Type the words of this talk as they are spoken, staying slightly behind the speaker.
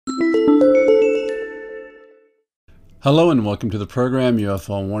Hello and welcome to the program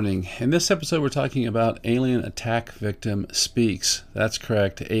UFO Warning. In this episode, we're talking about alien attack victim speaks. That's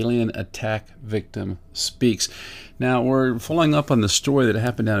correct. Alien attack victim speaks. Now, we're following up on the story that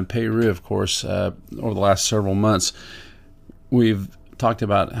happened down in Peru, of course, over the last several months. We've talked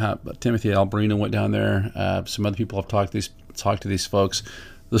about how Timothy Alberino went down there. Some other people have talked to these folks.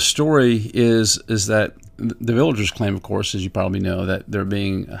 The story is that the villagers claim, of course, as you probably know, that they're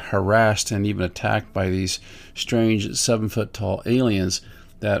being harassed and even attacked by these strange 7-foot-tall aliens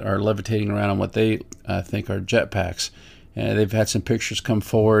that are levitating around on what they think are jetpacks. And they've had some pictures come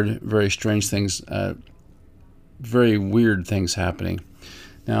forward, very strange things, very weird things happening.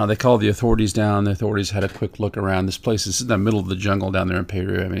 Now, they called the authorities down. The authorities had a quick look around. This place is in the middle of the jungle down there in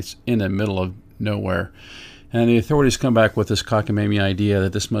Peru. I mean, it's in the middle of nowhere. And the authorities come back with this cockamamie idea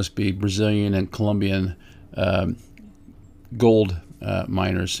that this must be Brazilian and Colombian gold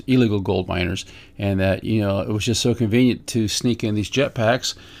miners, illegal gold miners, and that, it was just so convenient to sneak in these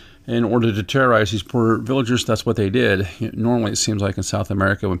jetpacks in order to terrorize these poor villagers. That's what they did. Normally, it seems like in South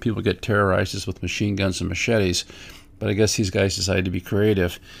America, when people get terrorized, it's with machine guns and machetes. But I guess these guys decided to be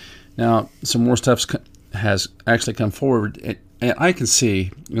creative. Now, some more stuff has actually come forward, and I can see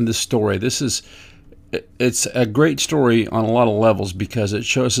in this story, it's a great story on a lot of levels because it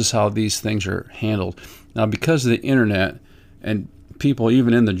shows us how these things are handled. Now, because of the internet and people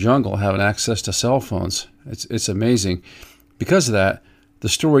even in the jungle having access to cell phones, it's amazing. Because of that, the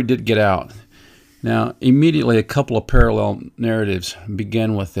story did get out. Now, immediately a couple of parallel narratives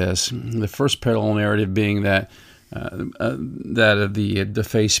begin with this. The first parallel narrative being that of the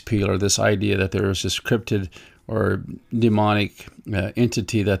face peeler, this idea that there is this cryptid or demonic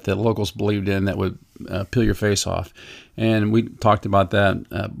entity that the locals believed in that would peel your face off. And we talked about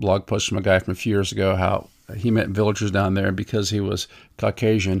that blog post from a guy from a few years ago, how he met villagers down there because he was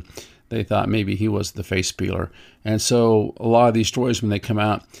Caucasian. They thought maybe he was the face peeler. And so a lot of these stories, when they come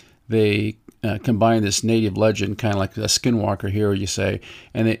out, they combine this native legend, kind of like a skinwalker hero, you say,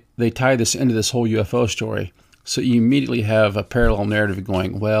 and they tie this into this whole UFO story. So you immediately have a parallel narrative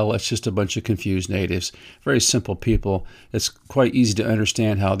going, well, it's just a bunch of confused natives, very simple people. It's quite easy to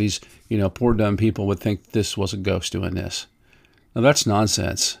understand how these, poor dumb people would think this was a ghost doing this. Now, that's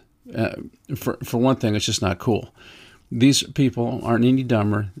nonsense. For one thing, it's just not cool. These people aren't any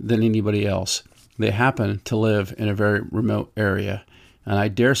dumber than anybody else. They happen to live in a very remote area. And I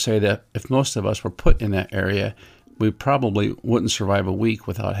dare say that if most of us were put in that area, we probably wouldn't survive a week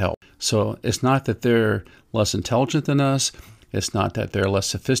without help. So it's not that they're less intelligent than us. It's not that they're less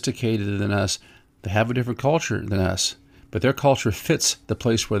sophisticated than us. They have a different culture than us. But their culture fits the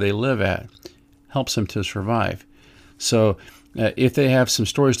place where they live at, helps them to survive. So if they have some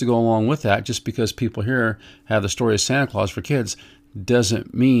stories to go along with that, just because people here have the story of Santa Claus for kids,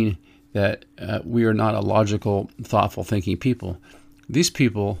 doesn't mean that we are not a logical, thoughtful, thinking people. These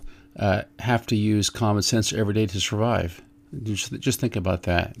people have to use common sense every day to survive. Just think about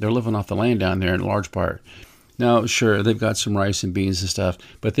that. They're living off the land down there in large part. Now, sure, they've got some rice and beans and stuff,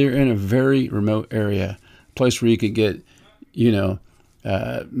 but they're in a very remote area, a place where you could get,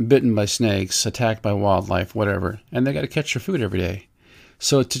 bitten by snakes, attacked by wildlife, whatever, and they got to catch their food every day.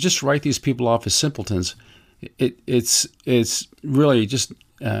 So to just write these people off as simpletons, it's really just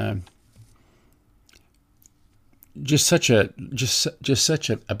such a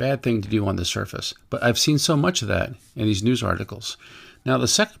bad thing to do on the surface. But I've seen so much of that in these news articles. Now, the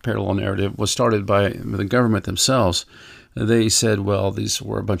second parallel narrative was started by the government themselves. They said, well, these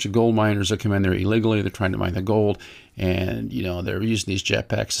were a bunch of gold miners that come in there illegally. They're trying to mine the gold, and they're using these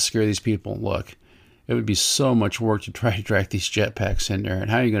jetpacks to scare these people. Look, it would be so much work to try to drag these jetpacks in there, and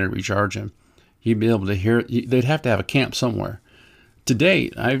how are you going to recharge them? You'd be able to hear. They'd have to have a camp somewhere. To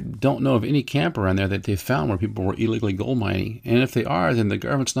date, I don't know of any camp around there that they've found where people were illegally gold mining. And if they are, then the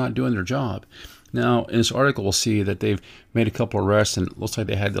government's not doing their job. Now, in this article, we'll see that they've made a couple arrests and it looks like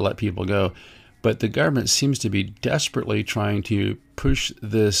they had to let people go. But the government seems to be desperately trying to push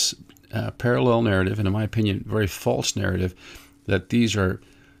this parallel narrative, and in my opinion, very false narrative, that these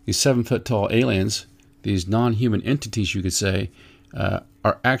 7-foot-tall aliens, these non-human entities, you could say,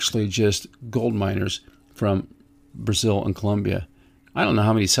 are actually just gold miners from Brazil and Colombia. I don't know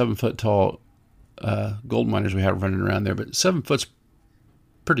how many 7-foot-tall gold miners we have running around there, but 7 foot's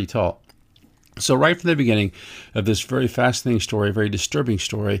pretty tall. So right from the beginning of this very fascinating story, very disturbing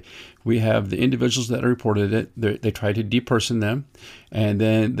story, we have the individuals that reported it. They tried to deperson them, and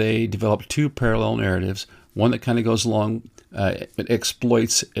then they developed two parallel narratives. One that kind of goes along, it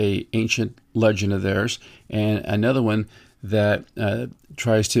exploits a ancient legend of theirs, and another one that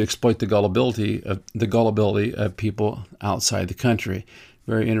tries to exploit the gullibility of people outside the country.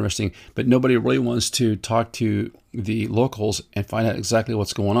 Very interesting. But nobody really wants to talk to the locals and find out exactly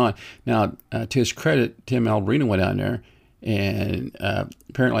what's going on. Now, to his credit, Tim Alberino went down there, and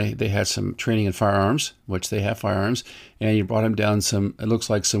apparently they had some training in firearms, which they have firearms, and he brought him down some, it looks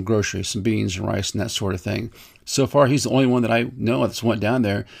like some groceries, some beans and rice and that sort of thing. So far, he's the only one that I know that's went down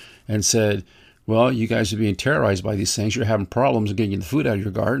there and said, well, you guys are being terrorized by these things. You're having problems getting the food out of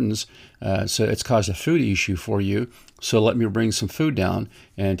your gardens. So it's caused a food issue for you. So let me bring some food down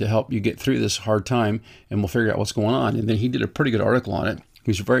and to help you get through this hard time, and we'll figure out what's going on. And then he did a pretty good article on it. He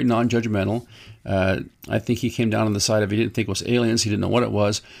was very non-judgmental. I think he came down on the side of he didn't think it was aliens. He didn't know what it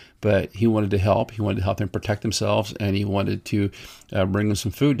was, but he wanted to help. He wanted to help them protect themselves, and he wanted to bring them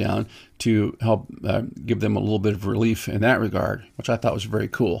some food down to help give them a little bit of relief in that regard, which I thought was very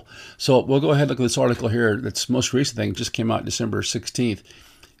cool. So we'll go ahead and look at this article here. That's most recent thing. Just came out December 16th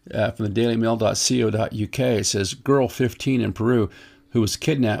from the dailymail.co.uk. It says, girl 15 in Peru who was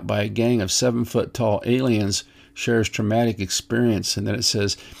kidnapped by a gang of 7-foot-tall aliens shares traumatic experience. And then it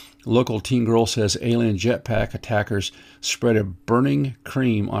says, local teen girl says alien jetpack attackers spread a burning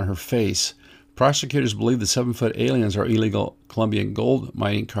cream on her face. Prosecutors believe the 7-foot aliens are illegal Colombian gold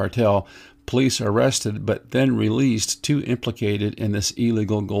mining cartel. Police arrested but then released 2 implicated in this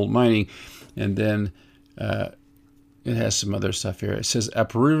illegal gold mining. And then it has some other stuff here. It says a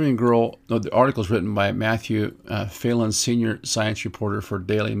Peruvian girl, the article is written by Matthew Phelan, senior science reporter for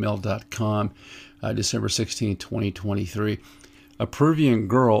dailymail.com. December 16, 2023. A Peruvian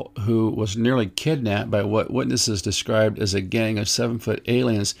girl who was nearly kidnapped by what witnesses described as a gang of 7-foot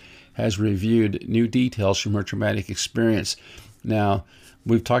aliens has reviewed new details from her traumatic experience. Now,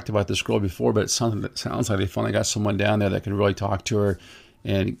 we've talked about this girl before, but it's something that sounds like they finally got someone down there that could really talk to her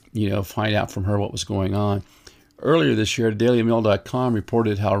and, find out from her what was going on. Earlier this year, DailyMail.com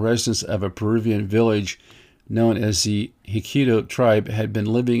reported how residents of a Peruvian village known as the Hiquito tribe had been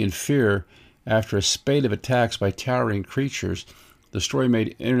living in fear after a spate of attacks by towering creatures. The story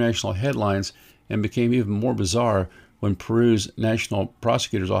made international headlines and became even more bizarre when Peru's National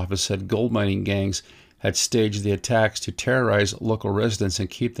Prosecutor's Office said gold mining gangs had staged the attacks to terrorize local residents and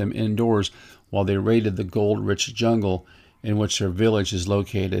keep them indoors while they raided the gold-rich jungle in which their village is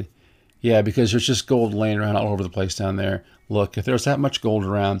located. Yeah, because there's just gold laying around all over the place down there. Look, if there was that much gold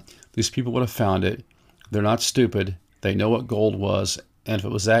around, these people would have found it. They're not stupid. They know what gold was. And if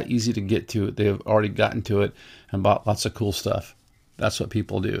it was that easy to get to it, they've already gotten to it and bought lots of cool stuff. That's what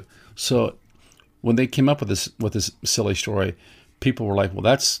people do. So when they came up with this silly story, people were like, well,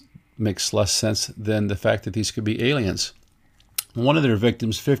 that makes less sense than the fact that these could be aliens. One of their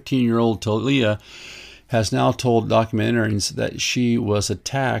victims, 15-year-old Talia, has now told documentaries that she was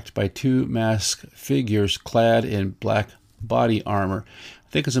attacked by 2 masked figures clad in black body armor.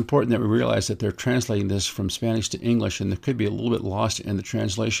 I think it's important that we realize that they're translating this from Spanish to English, and there could be a little bit lost in the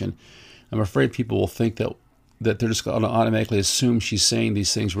translation. I'm afraid people will think that they're just going to automatically assume she's saying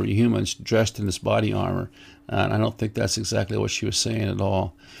these things were humans dressed in this body armor. And I don't think that's exactly what she was saying at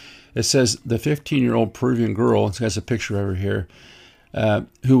all. It says the 15-year-old Peruvian girl, it has a picture over here,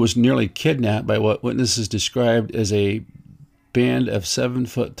 who was nearly kidnapped by what witnesses described as a band of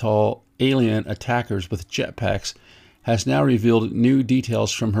 7-foot-tall alien attackers with jetpacks, has now revealed new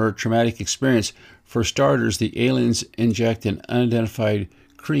details from her traumatic experience. For starters, the aliens inject an unidentified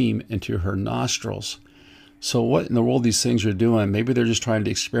cream into her nostrils. So what in the world these things are doing? Maybe they're just trying to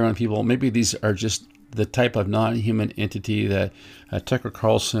experiment on people. Maybe these are just the type of non-human entity that Tucker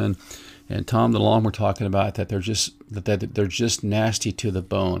Carlson and Tom DeLonge were talking about, that they're just nasty to the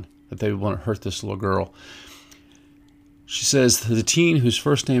bone, that they want to hurt this little girl. She says the teen, whose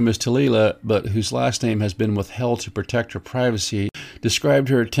first name is Talila, but whose last name has been withheld to protect her privacy, described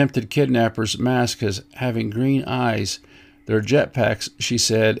her attempted kidnapper's mask as having green eyes. Their jetpacks, she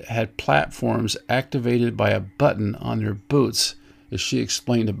said, had platforms activated by a button on their boots, as she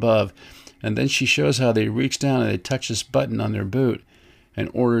explained above. And then she shows how they reach down and they touch this button on their boot in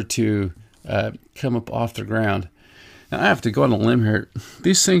order to come up off the ground. Now, I have to go on a limb here.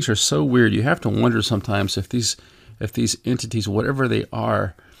 These things are so weird. You have to wonder sometimes if these entities, whatever they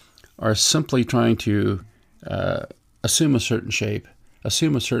are simply trying to assume a certain shape,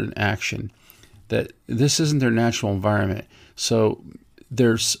 assume a certain action, that this isn't their natural environment. So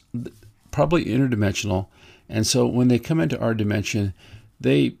there's probably interdimensional. And so when they come into our dimension,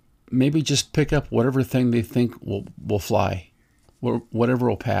 they maybe just pick up whatever thing they think will fly, whatever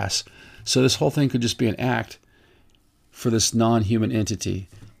will pass. So this whole thing could just be an act for this non-human entity,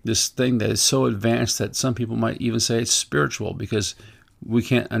 this thing that is so advanced that some people might even say it's spiritual because we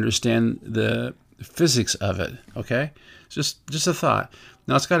can't understand the physics of it, okay? Just a thought.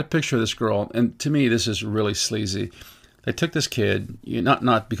 Now, it's got a picture of this girl, and to me, this is really sleazy. They took this kid,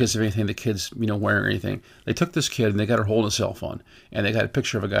 not because of anything the kid's wearing or anything. They took this kid and they got her holding a cell phone, and they got a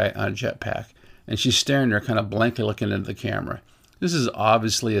picture of a guy on a jetpack, and she's staring there, kind of blankly looking into the camera. This is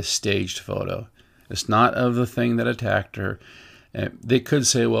obviously a staged photo. It's not of the thing that attacked her. And they could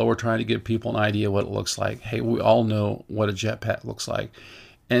say, well, we're trying to give people an idea what it looks like. Hey, we all know what a jetpack looks like.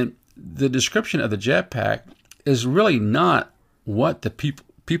 And the description of the jetpack is really not what the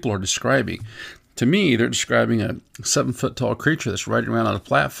people are describing. To me, they're describing a 7-foot tall creature that's riding around on a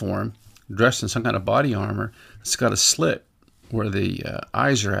platform, dressed in some kind of body armor. It's got a slit where the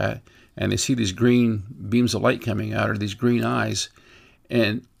eyes are at, and they see these green beams of light coming out, or these green eyes.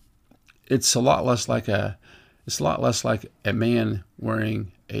 And it's a lot less like a man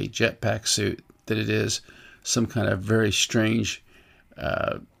wearing a jetpack suit than it is some kind of very strange,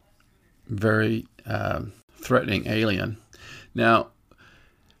 very threatening alien. Now,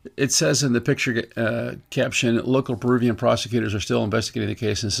 it says in the picture caption, local Peruvian prosecutors are still investigating the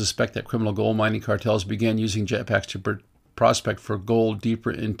case and suspect that criminal gold mining cartels began using jetpacks to prospect for gold deeper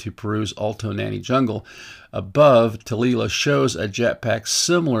into Peru's Alto Nani jungle. Above, Talila shows a jetpack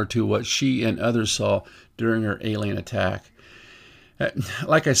similar to what she and others saw during her alien attack.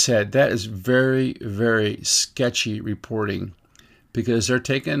 Like I said, that is very, very sketchy reporting, because they're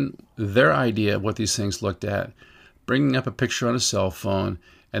taking their idea of what these things looked at, bringing up a picture on a cell phone,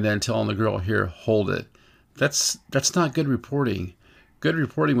 and then telling the girl, here, hold it. That's not good reporting. Good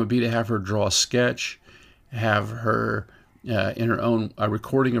reporting would be to have her draw a sketch, have her in her own a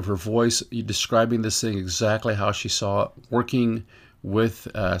recording of her voice describing this thing exactly how she saw it, working with,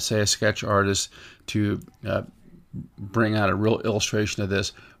 say, a sketch artist to bring out a real illustration of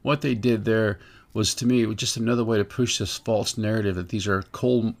this. What they did there was, to me, just another way to push this false narrative that these are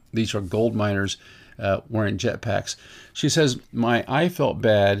gold miners wearing jetpacks. She says, my eye felt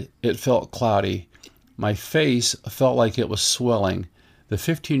bad. It felt cloudy. My face felt like it was swelling. The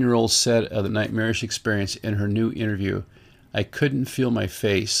 15-year-old said of the nightmarish experience in her new interview, I couldn't feel my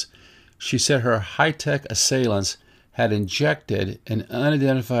face. She said her high-tech assailants had injected an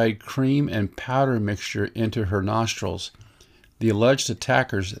unidentified cream and powder mixture into her nostrils. The alleged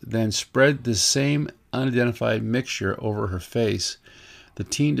attackers then spread the same unidentified mixture over her face. The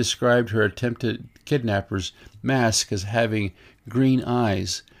teen described her attempted kidnappers' mask as having green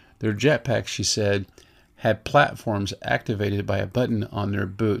eyes. Their jetpacks, she said, had platforms activated by a button on their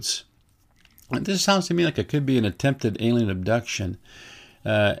boots. And this sounds to me like it could be an attempted alien abduction.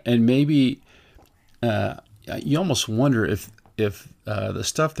 And maybe you almost wonder if the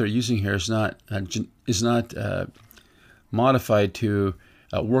stuff they're using here is not modified to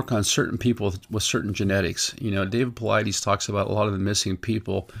work on certain people with certain genetics. David Paulides talks about a lot of the missing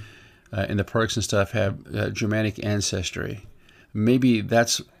people in the parks and stuff have Germanic ancestry. Maybe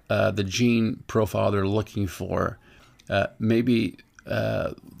that's the gene profile they're looking for. Maybe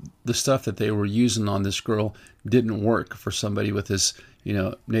the stuff that they were using on this girl didn't work for somebody with this,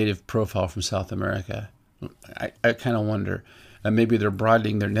 native profile from South America. I kind of wonder. Maybe they're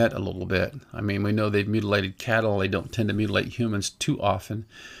broadening their net a little bit. I mean, we know they've mutilated cattle. They don't tend to mutilate humans too often.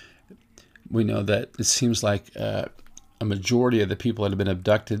 We know that it seems like a majority of the people that have been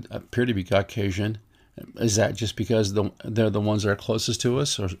abducted appear to be Caucasian. Is that just because they're the ones that are closest to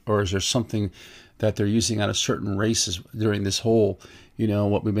us, or is there something that they're using out of certain races during this whole,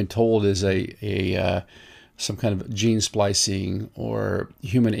 what we've been told is a some kind of gene splicing or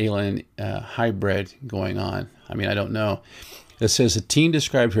human alien hybrid going on? I mean, I don't know. It says a teen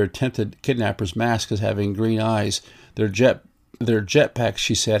described her attempted kidnapper's mask as having green eyes. Their jetpacks,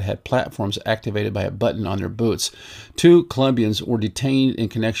 she said, had platforms activated by a button on their boots. 2 Colombians were detained in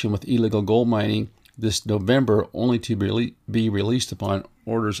connection with illegal gold mining this November, only to be released upon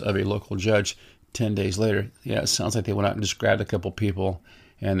orders of a local judge 10 days later. Yeah, it sounds like they went out and just grabbed a couple people,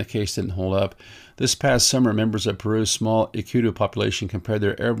 and the case didn't hold up. This past summer, members of Peru's small Iquitu population compared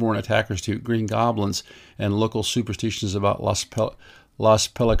their airborne attackers to green goblins and local superstitions about Las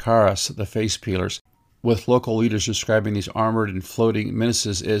Pelicaras, the face peelers, with local leaders describing these armored and floating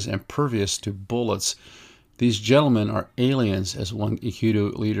menaces as impervious to bullets. These gentlemen are aliens, as one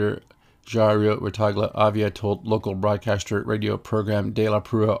Iquitu leader, Jairo Retagla Avia, told local broadcaster radio program De La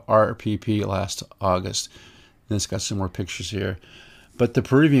Prua RPP last August. And it's got some more pictures here. But the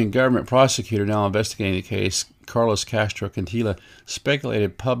Peruvian government prosecutor now investigating the case, Carlos Castro Cantilla,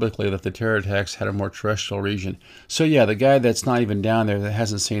 speculated publicly that the terror attacks had a more terrestrial region. So yeah, the guy that's not even down there, that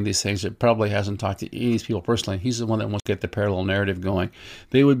hasn't seen these things, that probably hasn't talked to any of these people personally, he's the one that wants to get the parallel narrative going.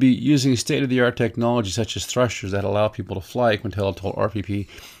 They would be using state-of-the-art technology such as thrusters that allow people to fly, Quintela told RPP,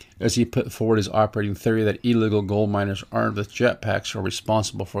 as he put forward his operating theory that illegal gold miners armed with jetpacks are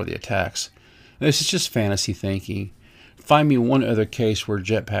responsible for the attacks. This is just fantasy thinking. Find me one other case where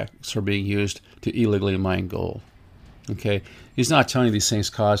jetpacks are being used to illegally mine gold. Okay, he's not telling you these things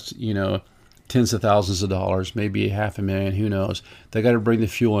cost, tens of thousands of dollars, maybe $500,000, who knows. They got to bring the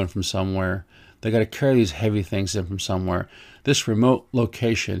fuel in from somewhere. They got to carry these heavy things in from somewhere. This remote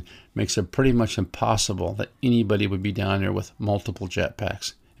location makes it pretty much impossible that anybody would be down there with multiple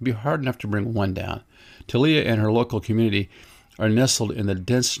jetpacks. It'd be hard enough to bring one down. Talia and her local community are nestled in the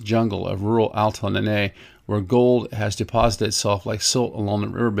dense jungle of rural Alto Nene, where gold has deposited itself like silt along the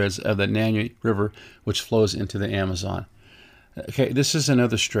riverbeds of the Nanya River, which flows into the Amazon. Okay, this is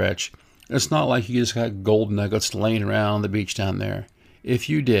another stretch. It's not like you just got gold nuggets laying around on the beach down there. If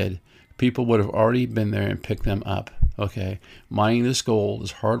you did, people would have already been there and picked them up. Okay, mining this gold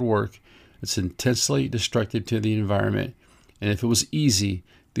is hard work. It's intensely destructive to the environment. And if it was easy,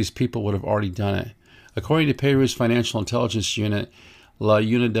 these people would have already done it. According to Peru's Financial Intelligence Unit, La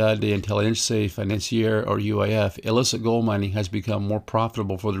Unidad de Inteligencia Financiera, or UIF, illicit gold mining has become more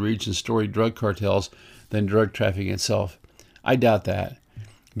profitable for the region's storied drug cartels than drug trafficking itself. I doubt that,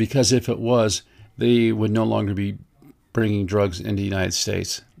 because if it was, they would no longer be bringing drugs into the United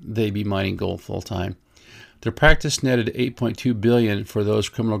States. They'd be mining gold full time. Their practice netted $8.2 billion for those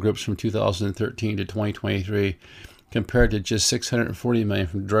criminal groups from 2013 to 2023, compared to just $640 million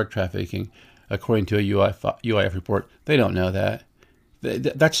from drug trafficking, according to a UIF report. They don't know that.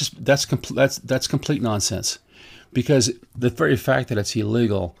 That's complete nonsense, because the very fact that it's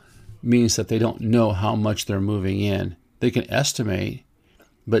illegal means that they don't know how much they're moving in. They can estimate,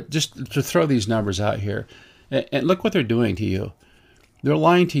 but just to throw these numbers out here, and look what they're doing to you. They're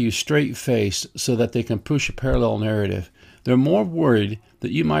lying to you straight-faced so that they can push a parallel narrative. They're more worried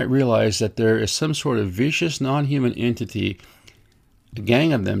that you might realize that there is some sort of vicious non-human entity, a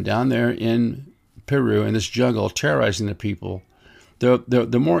gang of them down there in Peru in this jungle terrorizing the people.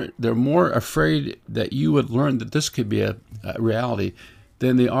 They're more afraid that you would learn that this could be a reality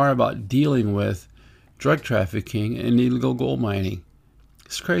than they are about dealing with drug trafficking and illegal gold mining.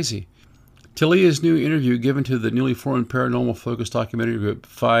 It's crazy. Talia's new interview given to the newly formed paranormal-focused documentary group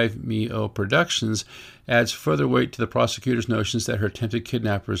 5MEO Productions adds further weight to the prosecutor's notions that her attempted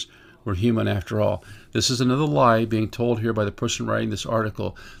kidnappers were human after all. This is another lie being told here by the person writing this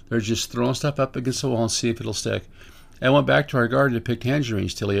article. They're just throwing stuff up against the wall and see if it'll stick. I went back to our garden to pick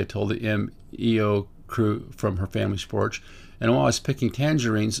tangerines, Talia told the MEO crew from her family's porch. And while I was picking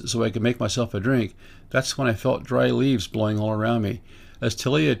tangerines so I could make myself a drink, that's when I felt dry leaves blowing all around me. As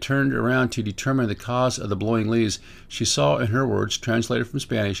Talia turned around to determine the cause of the blowing leaves, she saw, in her words, translated from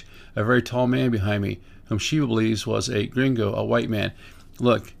Spanish, a very tall man behind me, whom she believes was a gringo, a white man.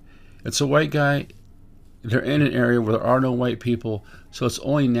 Look, it's a white guy. They're in an area where there are no white people, so it's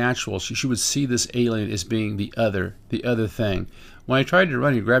only natural she would see this alien as being the other thing. When I tried to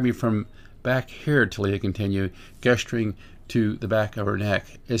run, he grabbed me from back here, Talia continued, gesturing to the back of her neck,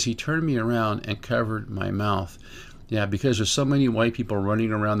 as he turned me around and covered my mouth. Yeah, because there's so many white people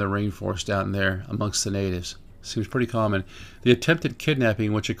running around the rainforest down there amongst the natives. Seems pretty common. The attempted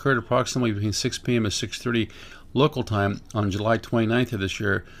kidnapping, which occurred approximately between 6 p.m. and 6:30 local time on July 29th of this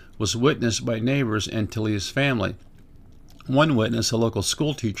year, was witnessed by neighbors and Talia's family. One witness, a local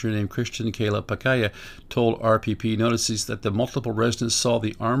school teacher named Christian Kayla Pacaya, told RPP notices that the multiple residents saw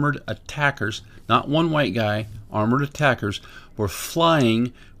the armored attackers, not one white guy, armored attackers, were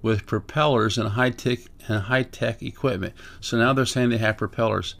flying with propellers and high-tech equipment. So now they're saying they have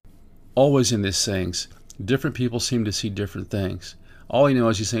propellers. Always in these things, different people seem to see different things. All he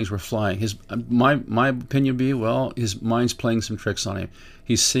knows, these things were flying. My opinion would be, well, his mind's playing some tricks on him.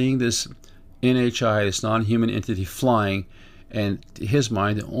 He's seeing this NHI, this non-human entity, flying, and to his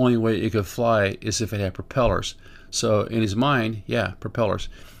mind, the only way it could fly is if it had propellers. So in his mind, yeah, propellers.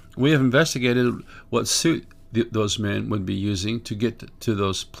 We have investigated what suit those men would be using to get to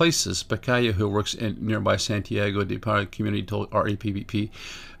those places. Pacaya, who works in nearby Santiago de Para community, told REPP.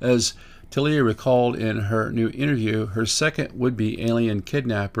 As Talia recalled in her new interview, her second would-be alien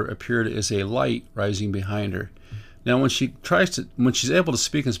kidnapper appeared as a light rising behind her. Now, when she's able to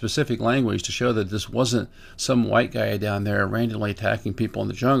speak in specific language to show that this wasn't some white guy down there randomly attacking people in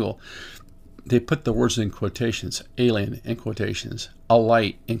the jungle, they put the words in quotations, alien in quotations, a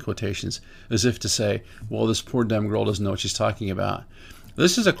light in quotations, as if to say, well, this poor dumb girl doesn't know what she's talking about.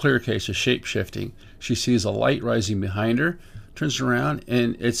 This is a clear case of shape-shifting. She sees a light rising behind her, turns around,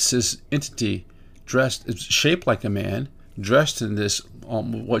 and it's this entity dressed, it's shaped like a man, dressed in this,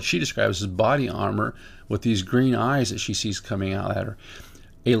 what she describes as body armor, with these green eyes that she sees coming out at her.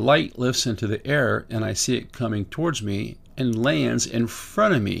 A light lifts into the air, and I see it coming towards me and lands in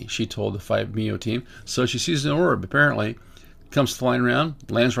front of me, she told the 5MEO team. So she sees an orb, apparently, comes flying around,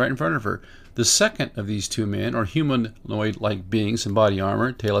 lands right in front of her. The second of these two men, or humanoid-like beings in body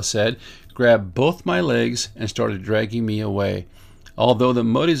armor, Taylor said, grabbed both my legs and started dragging me away. Although the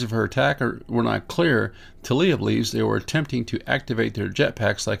motives of her attacker were not clear, Talia believes they were attempting to activate their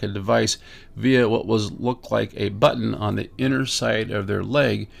jetpacks like a device via what looked like a button on the inner side of their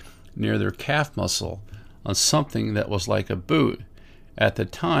leg near their calf muscle, on something that was like a boot. At the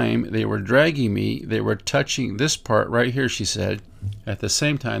time they were dragging me, they were touching this part right here, she said. At the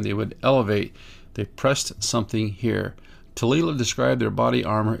same time they would elevate, they pressed something here. Talila described their body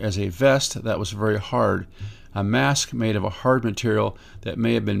armor as a vest that was very hard, a mask made of a hard material that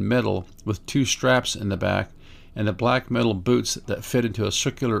may have been metal with two straps in the back, and the black metal boots that fit into a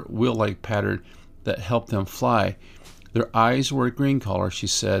circular wheel-like pattern that helped them fly. Their eyes were a green color, she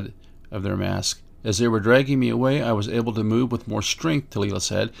said, of their mask. As they were dragging me away, I was able to move with more strength, Talila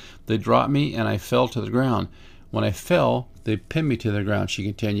said. They dropped me and I fell to the ground. When I fell, they pinned me to the ground, she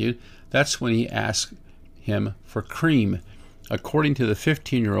continued. That's when he asked him for cream. According to the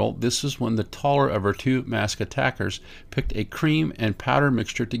 15-year-old, this was when the taller of her two masked attackers picked a cream and powder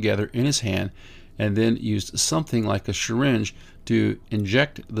mixture together in his hand and then used something like a syringe to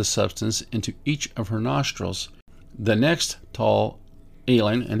inject the substance into each of her nostrils. The next tall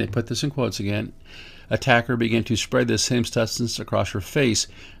alien, and they put this in quotes again, attacker began to spread the same substance across her face.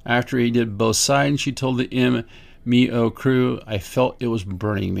 After he did both sides, she told the MMO crew, I felt it was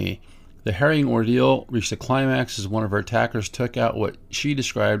burning me. The harrowing ordeal reached a climax as one of her attackers took out what she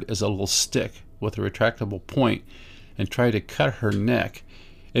described as a little stick with a retractable point and tried to cut her neck.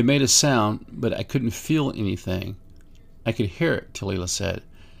 It made a sound, but I couldn't feel anything. I could hear it, Talila said.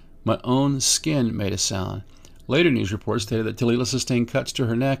 My own skin made a sound. Later news reports stated that Talila sustained cuts to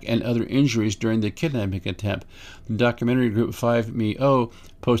her neck and other injuries during the kidnapping attempt. The documentary group 5MeO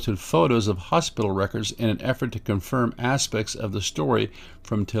posted photos of hospital records in an effort to confirm aspects of the story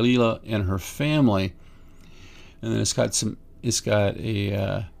from Talila and her family. And then it's got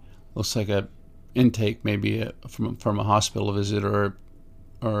a looks like a intake maybe from a hospital visit or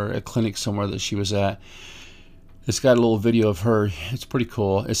a clinic somewhere that she was at. It's got a little video of her. It's pretty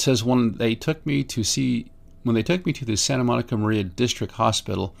cool. It says when they took me to the Santa Monica Maria District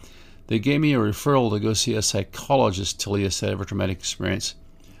Hospital, they gave me a referral to go see a psychologist, Talia said of her traumatic experience.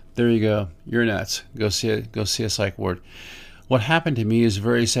 There you go. You're nuts. Go see a psych ward. What happened to me is a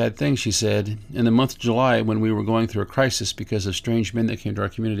very sad thing, she said, in the month of July when we were going through a crisis because of strange men that came to our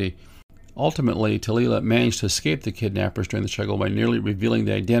community. Ultimately, Talila managed to escape the kidnappers during the struggle by nearly revealing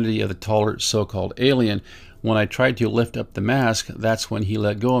the identity of the taller so-called alien. When I tried to lift up the mask, that's when he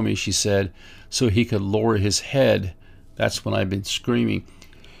let go of me, she said, so he could lower his head. That's when I've been screaming.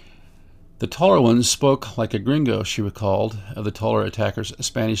 The taller one spoke like a gringo, she recalled, of the taller attacker's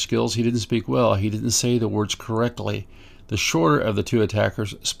Spanish skills. He didn't speak well. He didn't say the words correctly. The shorter of the two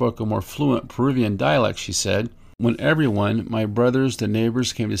attackers spoke a more fluent Peruvian dialect, she said. When everyone, my brothers, the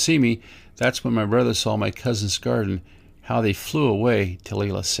neighbors, came to see me, that's when my brother saw my cousin's garden. How they flew away,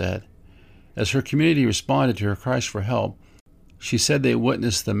 Talila said. As her community responded to her cries for help, she said they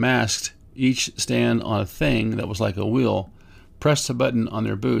witnessed the masked each stand on a thing that was like a wheel, pressed a button on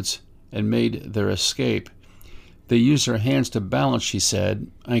their boots, and made their escape. They used their hands to balance, she said.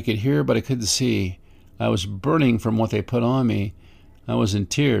 I could hear, but I couldn't see. I was burning from what they put on me. I was in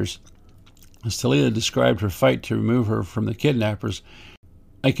tears. As Talila described her fight to remove her from the kidnappers,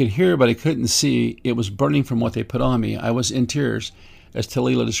 I could hear, but I couldn't see. It was burning from what they put on me. I was in tears. As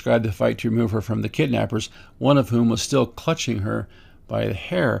Talila described the fight to remove her from the kidnappers, one of whom was still clutching her by the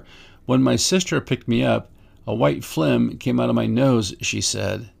hair. When my sister picked me up, a white phlegm came out of my nose, she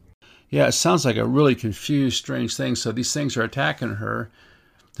said. Yeah, it sounds like a really confused, strange thing. So these things are attacking her,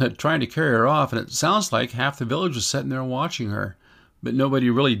 trying to carry her off, and it sounds like half the village was sitting there watching her. But nobody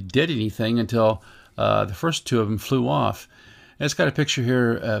really did anything until the first two of them flew off. And it's got a picture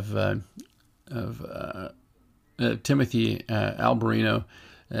here of Timothy Alberino.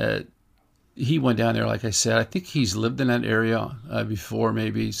 He went down there, like I said. I think he's lived in that area before,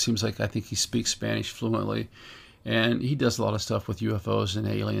 maybe. Seems like I think he speaks Spanish fluently. And he does a lot of stuff with UFOs and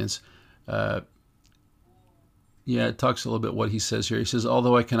aliens. Yeah, it talks a little bit what he says here. He says,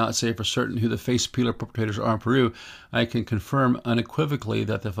 although I cannot say for certain who the face peeler perpetrators are in Peru, I can confirm unequivocally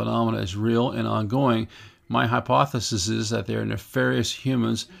that the phenomena is real and ongoing. My hypothesis is that they are nefarious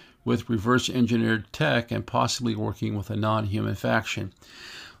humans with reverse-engineered tech and possibly working with a non-human faction.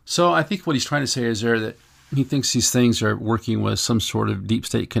 So I think what he's trying to say is there that he thinks these things are working with some sort of deep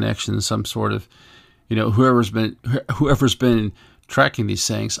state connection, some sort of, whoever's been tracking these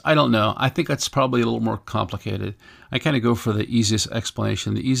things. I don't know. I think that's probably a little more complicated. I kind of go for the easiest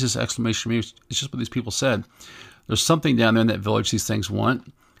explanation. The easiest explanation for me is just what these people said. There's something down there in that village these things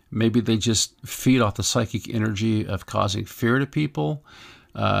want. Maybe they just feed off the psychic energy of causing fear to people.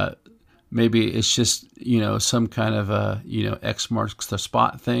 Maybe it's just, some kind of a, X marks the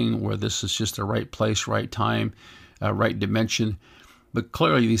spot thing where this is just the right place, right time, right dimension. But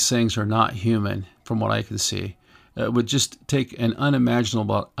clearly these things are not human from what I can see. It would just take an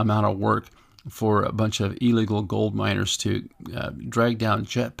unimaginable amount of work for a bunch of illegal gold miners to drag down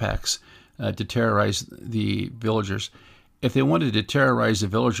jetpacks to terrorize the villagers. If they wanted to terrorize the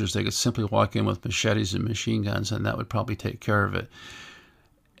villagers, they could simply walk in with machetes and machine guns, and that would probably take care of it.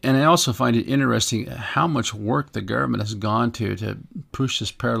 And I also find it interesting how much work the government has gone to push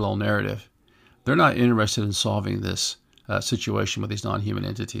this parallel narrative. They're not interested in solving this situation with these non-human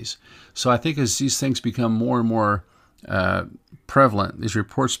entities. So I think as these things become more and more prevalent, these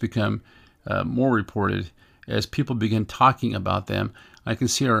reports become more reported, as people begin talking about them, I can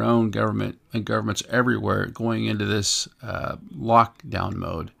see our own government and governments everywhere going into this lockdown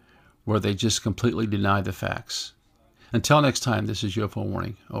mode where they just completely deny the facts. Until next time, this is UFO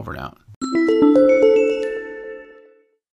Warning. Over and out.